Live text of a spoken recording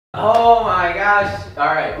Oh my gosh.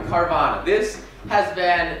 Alright, Carvana. This has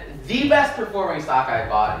been the best performing stock I've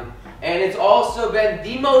bought. And it's also been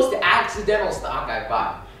the most accidental stock I've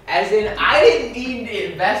bought. As in, I didn't need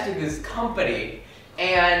to invest in this company.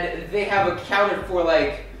 And they have accounted for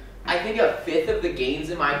like, I think a fifth of the gains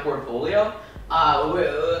in my portfolio.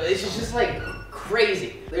 It's just like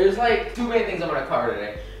crazy. There's like two main things I'm going to cover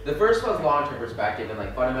today. The first one's long-term perspective and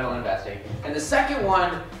like fundamental investing. And the second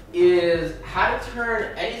one is how to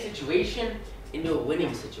turn any situation into a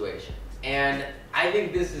winning situation. And I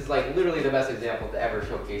think this is like literally the best example to ever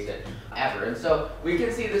showcase it, ever. And so we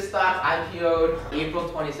can see this stock IPO'd April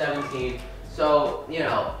 2017. So, you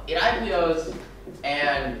know, it IPOs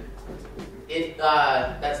and it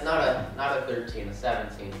that's not a 13, a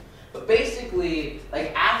 17. But basically,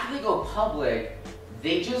 like after they go public,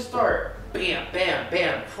 they just start bam, bam,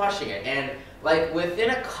 bam, crushing it. And like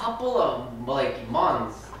within a couple of like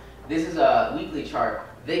months, this is a weekly chart,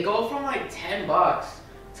 they go from like 10 bucks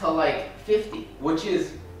to like 50, which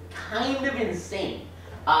is kind of insane.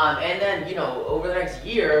 And then, you know, over the next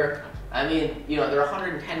year, I mean, you know, they're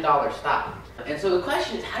 $110 stock. And so the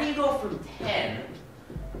question is, how do you go from 10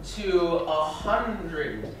 to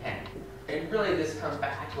 110? And really this comes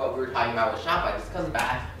back to what we were talking about with Shopify. This comes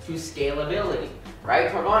back to scalability, right?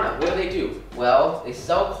 Carvana, what do? Well, they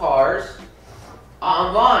sell cars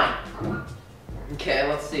online. Okay,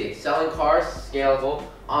 let's see. Selling cars, scalable.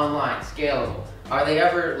 Online, scalable. Are they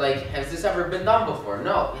ever, like, has this ever been done before?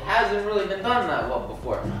 No, it hasn't really been done that well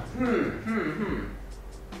before.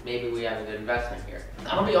 Maybe we have a good investment here.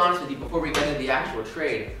 I'm gonna be honest with you before we get into the actual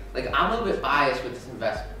trade. Like, I'm a little bit biased with this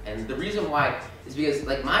investment. And the reason why is because,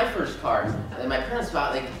 like, my first car that my parents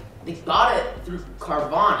bought, like, they bought it through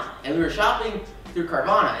Carvana. And we were shopping through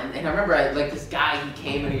Carvana. And I remember, like, this guy, he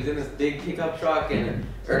came and he was in this big pickup truck, and,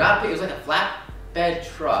 or not, it was like a flatbed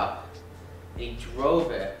truck. And he drove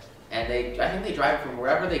it. And I think they drive it from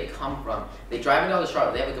wherever they come from. They drive it down to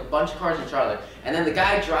Charlotte. They have like a bunch of cars in Charlotte. And then the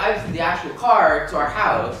guy drives the actual car to our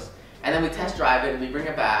house. And then we test drive it and we bring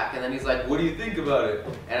it back. And then he's like, what do you think about it?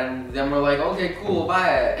 And then we're like, okay, cool, we'll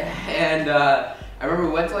buy it. And I remember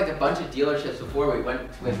we went to like a bunch of dealerships before we went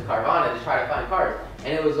with Carvana to try to find cars.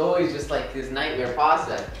 And it was always just like this nightmare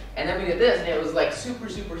process. And then we did this and it was like super,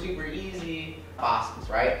 super, super easy process,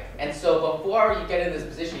 right? And so before you get in this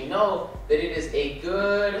position, you know that it is a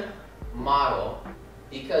good model,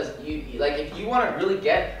 because you like, if you want to really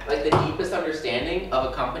get like the deepest understanding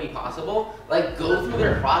of a company possible, like go through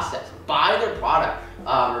their process, buy their product,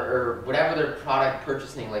 or whatever their product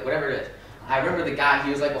purchasing, like whatever it is. I remember the guy, he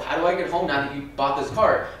was like, well, how do I get home now that you bought this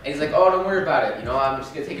car? And he's like, oh, don't worry about it, you know, I'm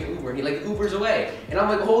just gonna take an Uber. And he like Ubers away. And I'm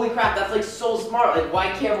like, holy crap, that's like so smart. Like,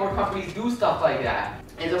 why can't more companies do stuff like that?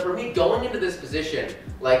 And so for me, going into this position,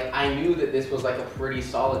 like I knew that this was like a pretty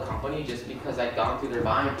solid company just because I'd gone through their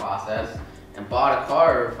buying process and bought a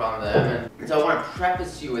car from them. And so I want to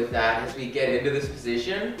preface you with that as we get into this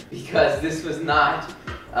position, because this was not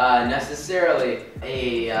necessarily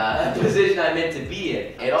a position I meant to be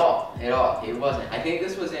in at all. It wasn't. I think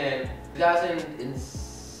this was in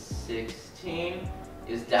 2016.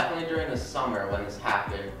 It was definitely during the summer when this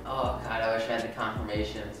happened. Oh God, I wish I had the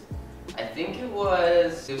confirmations. I think it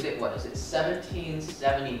was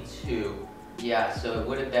 1772. Yeah, so it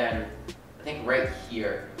would have been, I think right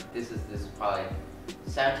here. This is probably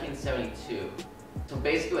 1772. So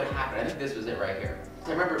basically what happened, I think this was it right here. So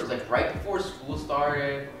I remember it was like right before school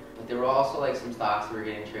started, but there were also like some stocks that were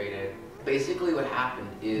getting traded. Basically what happened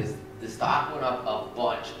is the stock went up a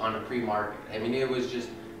bunch on the pre-market. I mean, it was just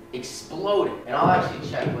exploding. And I'll actually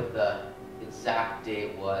check what the exact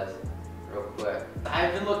date was real quick.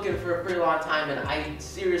 I've been looking for a pretty long time, and I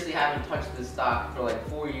seriously haven't touched this stock for like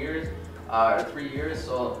 4 years. Or 3 years,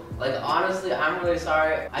 so like honestly, I'm really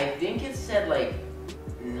sorry. I think it said like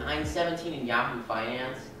 9/17 in Yahoo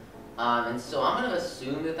Finance, and so I'm gonna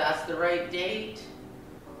assume that that's the right date.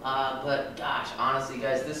 But gosh, honestly,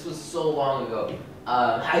 guys, this was so long ago.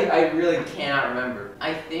 I really cannot remember.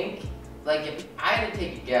 I think, like, if I had to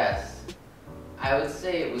take a guess, I would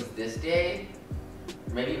say it was this day.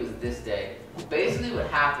 Maybe it was this day. Basically what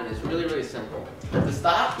happened is really, really simple. The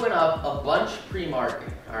stock went up a bunch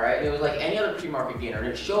pre-market, all right? It was like any other pre-market gainer, and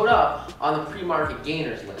it showed up on the pre-market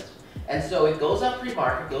gainers list. And so it goes up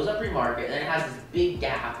pre-market, and then it has this big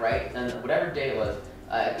gap, right? And whatever day it was,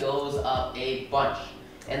 it goes up a bunch.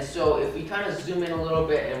 And so if we kind of zoom in a little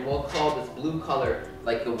bit, and we'll call this blue color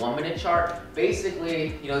like the 1 minute chart.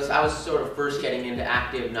 Basically, you know, I was sort of first getting into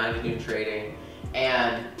active 90-minute trading.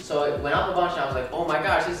 And so it went up a bunch, and I was like, oh my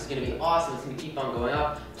gosh, this is going to be awesome. It's going to keep on going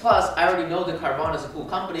up. Plus, I already know that Carvana is a cool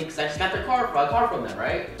company because I just got their car from them,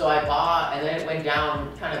 right? So I bought, and then it went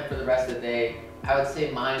down kind of for the rest of the day. I would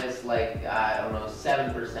say minus like, I don't know,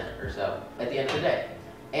 7% or so at the end of the day.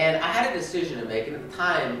 And I had a decision to make, and at the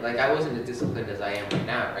time, like I wasn't as disciplined as I am right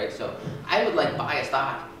now, right? So I would like buy a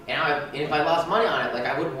stock, and if I lost money on it, like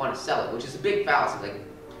I wouldn't want to sell it, which is a big fallacy. Like,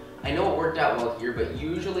 I know it worked out well here, but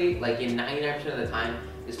usually, like in 99% of the time,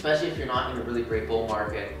 especially if you're not in a really great bull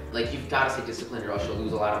market, like you've got to stay disciplined or else you'll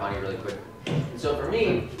lose a lot of money really quick. And so for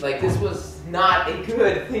me, like this was not a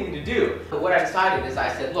good thing to do. But what I decided is I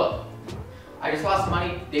said, look, I just lost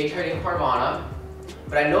money day trading Carvana,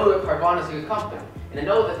 but I know that Carvana is a good company. And I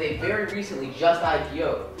know that they very recently just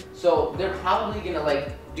IPO'd. So they're probably gonna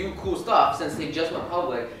like do cool stuff since they just went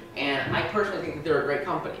public. And I personally think that they're a great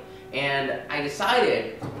company. And I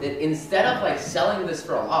decided that instead of like selling this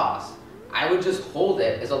for a loss, I would just hold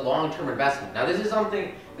it as a long-term investment. Now this is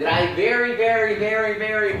something that I very rarely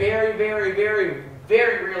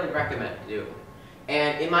recommend to do.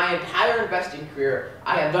 And in my entire investing career,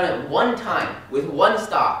 I have done it one time with one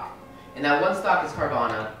stock. And that one stock is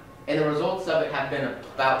Carvana. And the results of it have been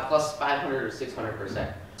about plus 500 or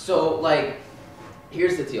 600%. So like,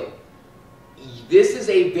 here's the deal. This is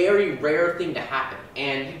a very rare thing to happen.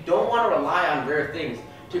 And you don't want to rely on rare things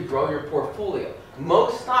to grow your portfolio.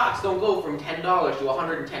 Most stocks don't go from $10 to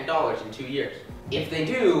 $110 in 2 years. If they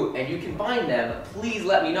do, and you can find them, please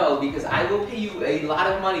let me know because I will pay you a lot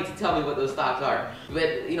of money to tell me what those stocks are.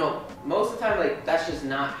 But you know, most of the time, like that's just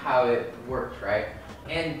not how it works, right?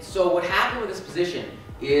 And so what happened with this position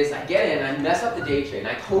is I get in, I mess up the day trade, and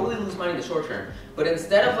I totally lose money in the short term. But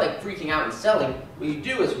instead of like freaking out and selling, what you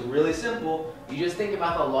do is really simple. You just think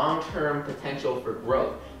about the long-term potential for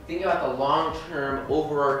growth. Think about the long-term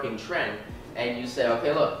overarching trend, and you say,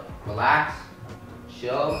 okay, look, relax,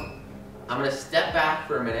 chill. I'm gonna step back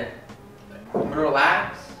for a minute. I'm gonna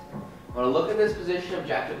relax. I'm gonna look at this position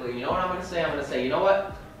objectively. You know what I'm gonna say? I'm gonna say, you know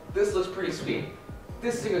what? This looks pretty sweet.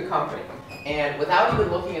 This is a good company. And without even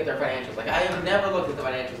looking at their financials, like I have never looked at the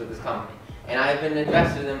financials of this company. And I've been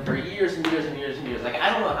invested in them for years and years and years and years. Like I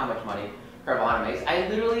don't know how much money Carvana makes. I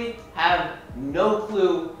literally have no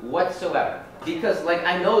clue whatsoever. Because like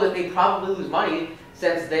I know that they probably lose money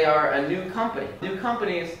since they are a new company. New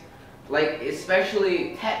companies, like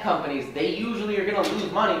especially tech companies, they usually are gonna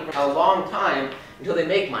lose money for a long time until they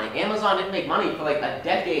make money. Amazon didn't make money for like a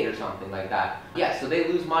decade or something like that. Yeah, so they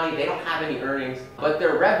lose money, they don't have any earnings, but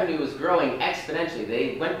their revenue is growing exponentially.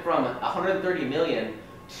 They went from 130 million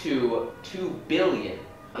to 2 billion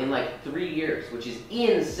in like 3 years, which is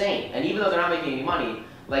insane. And even though they're not making any money,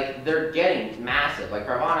 like they're getting massive. Like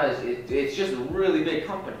Carvana it's just a really big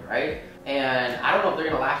company, right? And I don't know if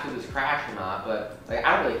they're gonna last through this crash or not, but like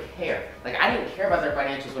I don't really care. Like I didn't care about their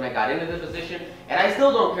financials when I got into this position, and I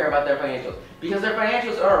still don't care about their financials because their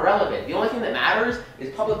financials are irrelevant. The only thing that matters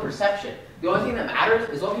is public perception. The only thing that matters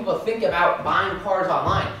is what people think about buying cars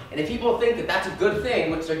online. And if people think that that's a good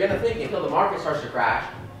thing, which they're gonna think until the market starts to crash,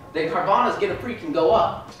 then Carvana's gonna freaking go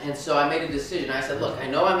up. And so I made a decision. I said, look, I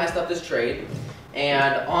know I messed up this trade,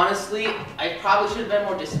 and honestly, I probably should have been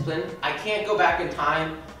more disciplined. I can't go back in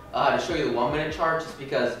time to show you the 1 minute chart just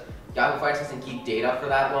because Yahoo Finance doesn't keep data for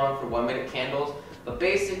that long for 1 minute candles. But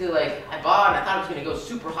basically, like I bought and I thought it was gonna go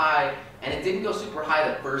super high, and it didn't go super high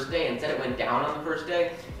the first day. Instead, it went down on the first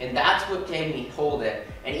day, and that's what made me hold it.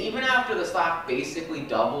 And even after the stock basically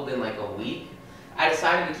doubled in like a week, I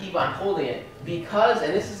decided to keep on holding it because,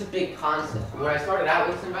 and this is a big concept, when I started out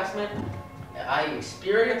with this investment, I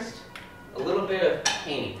experienced a little bit of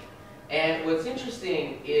pain. And what's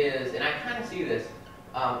interesting is, and I kind of see this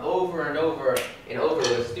over and over and over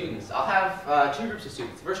with students. I'll have 2 groups of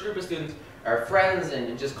students. The first group of students are friends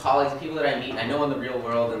and just colleagues, people that I meet and I know in the real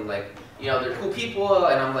world, and like, you know, they're cool people,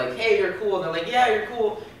 and I'm like, hey, you're cool, and they're like, yeah, you're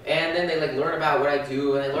cool. And then they like learn about what I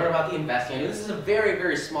do, and they learn about the investing. I mean, this is a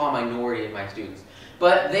very small minority of my students.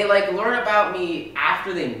 But they like learn about me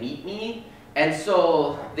after they meet me, and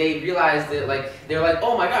so they realize that like, they're like,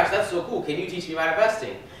 oh my gosh, that's so cool, can you teach me about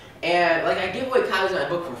investing? And like I give away copies of my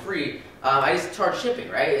book for free. I just charge shipping,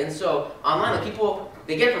 right? And so online, like people,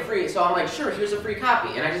 they get it for free. So I'm like, sure, here's a free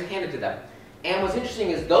copy, and I just hand it to them. And what's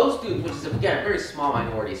interesting is those students, which is again a very small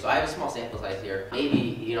minority, so I have a small sample size here, maybe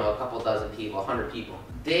you know a couple dozen people, 100 people.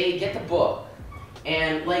 They get the book,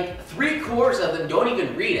 and like 3/4 of them don't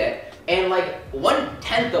even read it, and like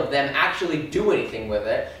 1/10 of them actually do anything with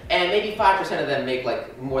it, and maybe 5% of them make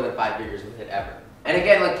like more than 5 figures with it ever. And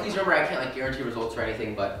again, like please remember, I can't like guarantee results or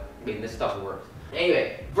anything, but I mean this stuff works.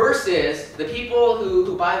 Anyway, versus the people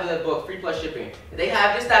who buy the book free plus shipping, they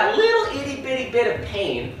have just that little itty bitty bit of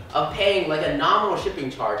pain of paying like a nominal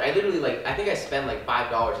shipping charge. I literally like, I think I spend like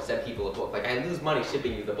 $5 to send people a book. Like I lose money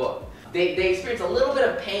shipping you the book. They experience a little bit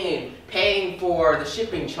of pain paying for the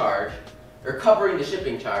shipping charge, or covering the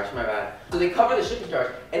shipping charge, my bad. So they cover the shipping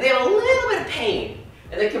charge, and they have a little bit of pain.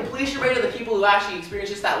 And the completion rate of the people who actually experience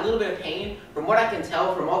just that little bit of pain, from what I can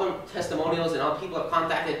tell from other testimonials and other people I've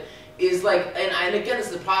contacted, is like, and again, this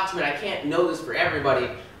is approximate, I can't know this for everybody,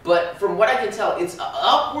 but from what I can tell, it's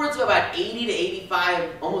upwards of about 80 to 85,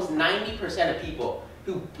 almost 90% of people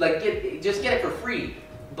who like just get it for free,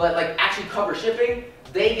 but like actually cover shipping,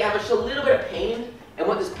 they have a little bit of pain, and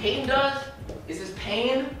what this pain does is this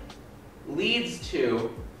pain leads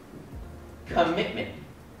to commitment.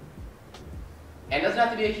 And it doesn't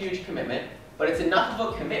have to be a huge commitment, but it's enough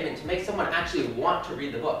of a commitment to make someone actually want to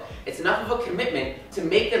read the book. It's enough of a commitment to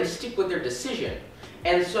make them stick with their decision.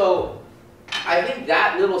 And so I think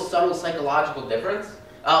that little subtle psychological difference,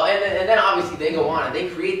 and then obviously they go on and they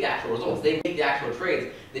create the actual results. They make the actual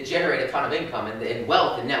trades that generate a ton of income and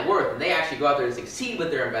wealth and net worth, and they actually go out there and succeed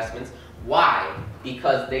with their investments. Why?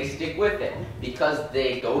 Because they stick with it. Because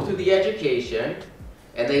they go through the education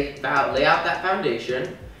and they lay out that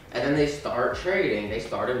foundation, and then they start trading, they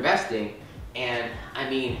start investing. And I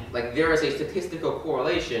mean, like, there is a statistical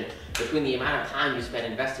correlation between the amount of time you spend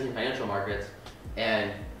investing in financial markets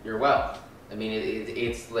and your wealth. I mean,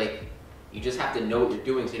 it's like, you just have to know what you're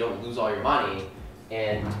doing so you don't lose all your money.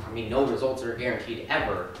 And I mean, no results are guaranteed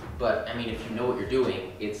ever, but I mean, if you know what you're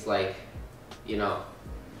doing, it's like, you know,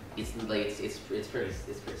 it's pretty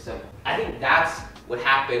simple. I think that's what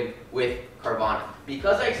happened with Carvana.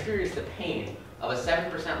 Because I experienced the pain of a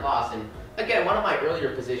 7% loss, and again, one of my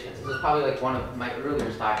earlier positions, this was probably like one of my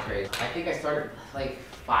earlier stock trades. I think I started like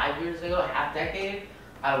 5 years ago, a half decade.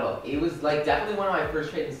 I don't know. It was like definitely one of my first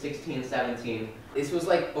trades in 16, 17. This was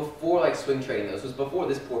like before like swing trading though. This was before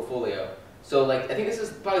this portfolio. So like, I think this is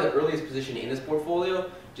probably the earliest position in this portfolio,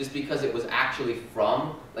 just because it was actually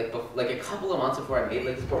from like a couple of months before I made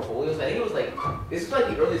like this portfolio. So I think it was like, this is like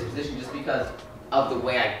the earliest position just because of the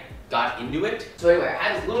way I got into it. So anyway, I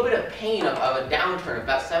had this little bit of pain of a downturn of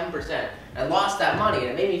about 7%. I lost that money,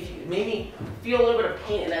 and it made me feel a little bit of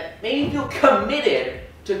pain, and that made me feel committed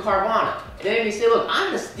to Carvana. And it made me say, look, I'm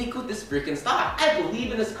gonna stick with this freaking stock. I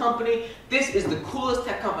believe in this company. This is the coolest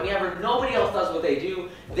tech company ever. Nobody else does what they do.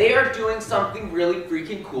 They are doing something really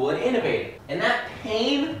freaking cool and innovative. And that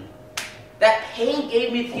pain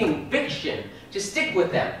gave me the conviction to stick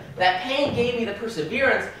with them. That pain gave me the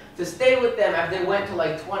perseverance to stay with them after they went to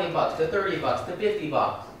like 20 bucks, to 30 bucks, to 50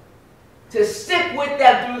 bucks. To stick with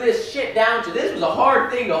them through this shit down to, this was a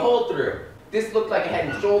hard thing to hold through. This looked like a head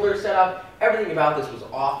and shoulders setup. Everything about this was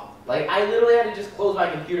awful. Like, I literally had to just close my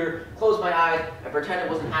computer, close my eyes, and pretend it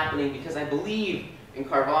wasn't happening because I believe in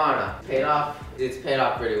Carvana. It's paid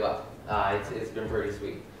off pretty well. It's been pretty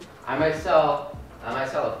sweet. I might sell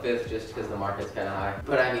a fifth just because the market's kind of high.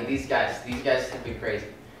 But I mean, these guys have been crazy.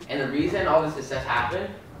 And the reason all this success happened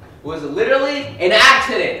was literally an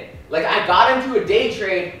accident. Like, I got into a day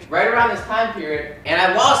trade right around this time period, and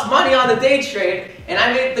I lost money on the day trade, and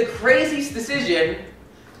I made the craziest decision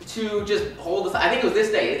to just hold this. I think it was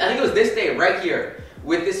this day. I think it was this day right here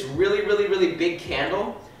with this really, really, really big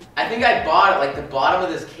candle. I think I bought it like the bottom of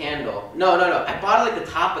this candle. No. I bought it like the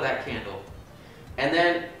top of that candle. And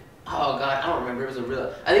then, oh God, I don't remember. It was a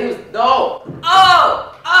real, I think it was, no.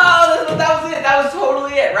 Oh, that was it. That was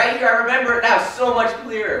totally it. Right here, I remember it now so much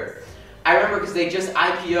clearer. I remember because they just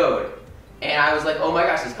IPO'd. And I was like, oh my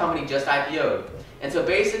gosh, this company just IPO'd. And so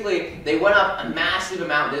basically, they went up a massive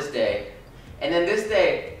amount this day. And then this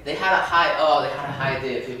day, they had a high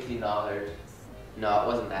day of $15. No, it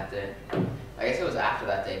wasn't that day. I guess it was after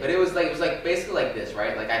that day. But it was like basically like this,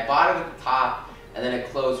 right? Like, I bought it at the top, and then it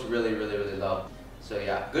closed really, really, really low. So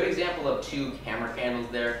yeah, good example of two hammer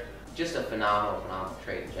candles there. Just a phenomenal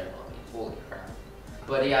trade in general. I mean, holy crap.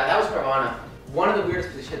 But yeah, that was Carvana. One of the weirdest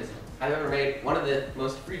positions I've ever made, one of the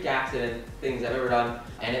most freak accident things I've ever done,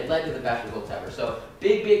 and it led to the best results ever. So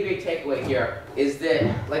big takeaway here is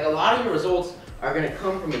that like a lot of your results are going to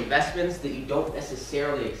come from investments that you don't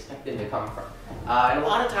necessarily expect them to come from. And a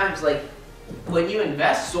lot of times, like, when you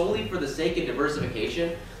invest solely for the sake of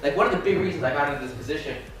diversification, like one of the big reasons I got into this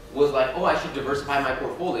position was like, oh, I should diversify my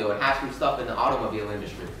portfolio and have some stuff in the automobile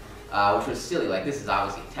industry, which was silly. Like, this is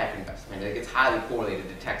obviously tech investment. Like, it's highly correlated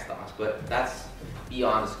to tech stocks, but that's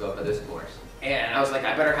beyond the scope of this course. And I was like,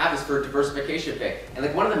 I better have this for a diversification pick. And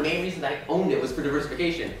like, one of the main reasons I owned it was for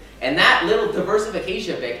diversification. And that little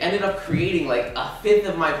diversification pick ended up creating like a fifth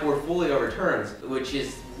of my portfolio returns, which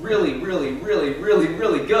is really, really, really, really,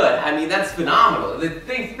 really good. I mean, that's phenomenal. The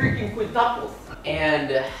thing freaking quintupled.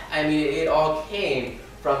 And I mean, it all came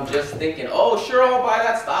from just thinking, oh, sure, I'll buy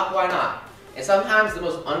that stock, why not? And sometimes the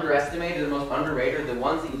most underestimated, the most underrated, the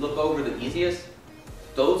ones that you look over the easiest,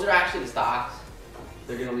 those are actually the stocks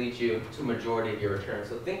they're going to lead you to a majority of your return.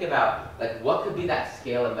 So think about like what could be that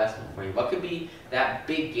scale investment for you? What could be that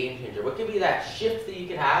big game changer? What could be that shift that you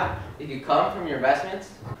could have that could come from your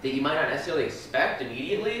investments that you might not necessarily expect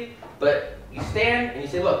immediately, but you stand and you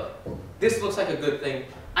say, look, this looks like a good thing.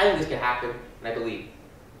 I think this could happen, and I believe.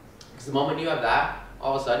 Because the moment you have that,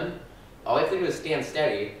 all of a sudden, all you have to do is stand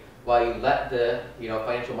steady while you let the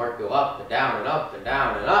financial market go up and down and up and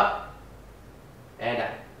down and up and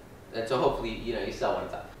down. And so hopefully you sell when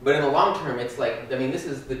it's up. But in the long term, it's like, I mean, this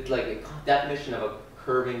is the a definition of a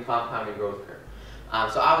curving compounding growth curve.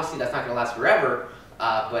 So obviously that's not going to last forever.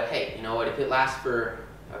 But hey, you know what? If it lasts for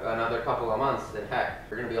another couple of months, then heck,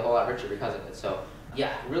 you're going to be a whole lot richer because of it. So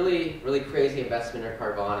yeah, really, really crazy investment in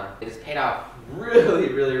Carvana. It has paid off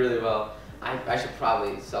really, really, really well. I should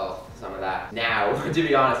probably sell some of that now. To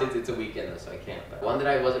be honest, it's a weekend though, so I can't. But one that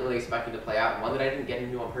I wasn't really expecting to play out, and one that I didn't get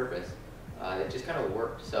into on purpose. It just kind of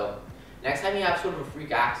worked. So next time you have sort of a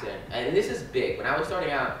freak accident, and this is big. When I was starting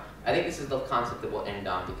out, I think this is the concept that we'll end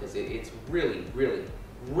on because it's really, really,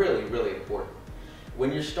 really, really important.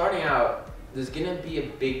 When you're starting out, there's going to be a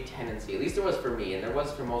big tendency, at least there was for me, and there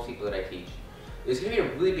was for most people that I teach, there's going to be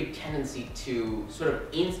a really big tendency to sort of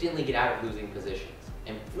instantly get out of losing positions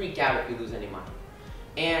and freak out if you lose any money.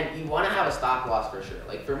 And you want to have a stop loss for sure.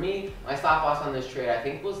 Like for me, my stop loss on this trade I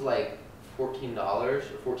think was like $14 or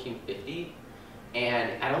 $14.50,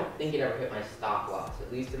 and I don't think it ever hit my stop loss,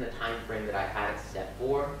 at least in the time frame that I had it set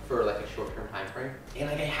for like a short-term time frame. And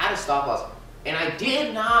like I had a stop loss, and I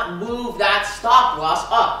did not move that stop loss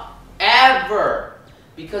up ever,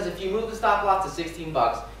 because if you move the stop loss to 16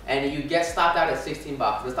 bucks and you get stopped out at 16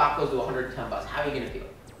 bucks, the stop goes to 110 bucks. How are you gonna feel?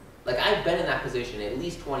 Like I've been in that position at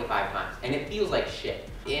least 25 times, and it feels like shit.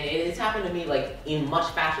 And it's happened to me like in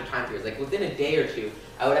much faster time periods. Like within a day or two,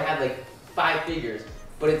 I would have had like 5 figures,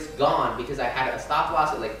 but it's gone because I had a stop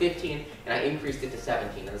loss at like 15 and I increased it to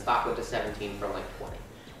 17, and the stop went to 17 from like 20.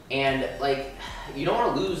 And like, you don't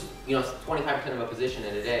want to lose 25% of a position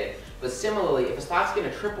in a day, but similarly, if a stock's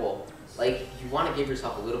gonna triple, like you want to give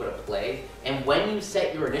yourself a little bit of play. And when you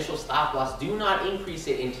set your initial stop loss, do not increase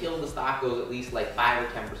it until the stock goes at least like 5 or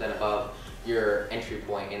 10% above your entry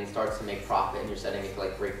point and starts to make profit, and you're setting it to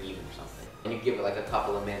like break even or something. And you give it like a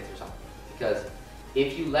couple of minutes or something, because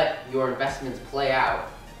if you let your investments play out,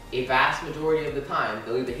 a vast majority of the time,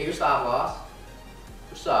 they'll either hit your stop loss,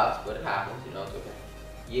 which sucks, but it happens, it's okay.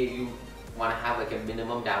 You want to have like a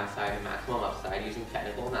minimum downside and maximum upside using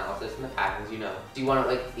technical analysis and the patterns So you want to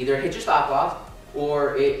like either hit your stop loss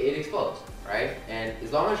or it explodes, right? And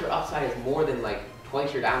as long as your upside is more than like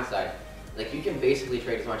twice your downside, like you can basically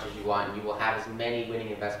trade as much as you want, and you will have as many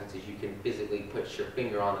winning investments as you can physically put your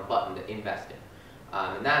finger on the button to invest in.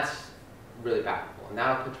 And that's really powerful. And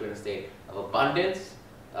that'll put you in a state of abundance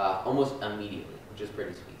almost immediately, which is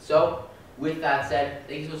pretty sweet. So with that said,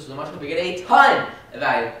 thank you so much. Hope you get a ton of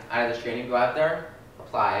value out of this training. Go out there,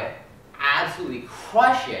 apply it, absolutely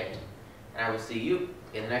crush it, and I will see you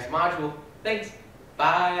in the next module. Thanks.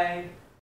 Bye.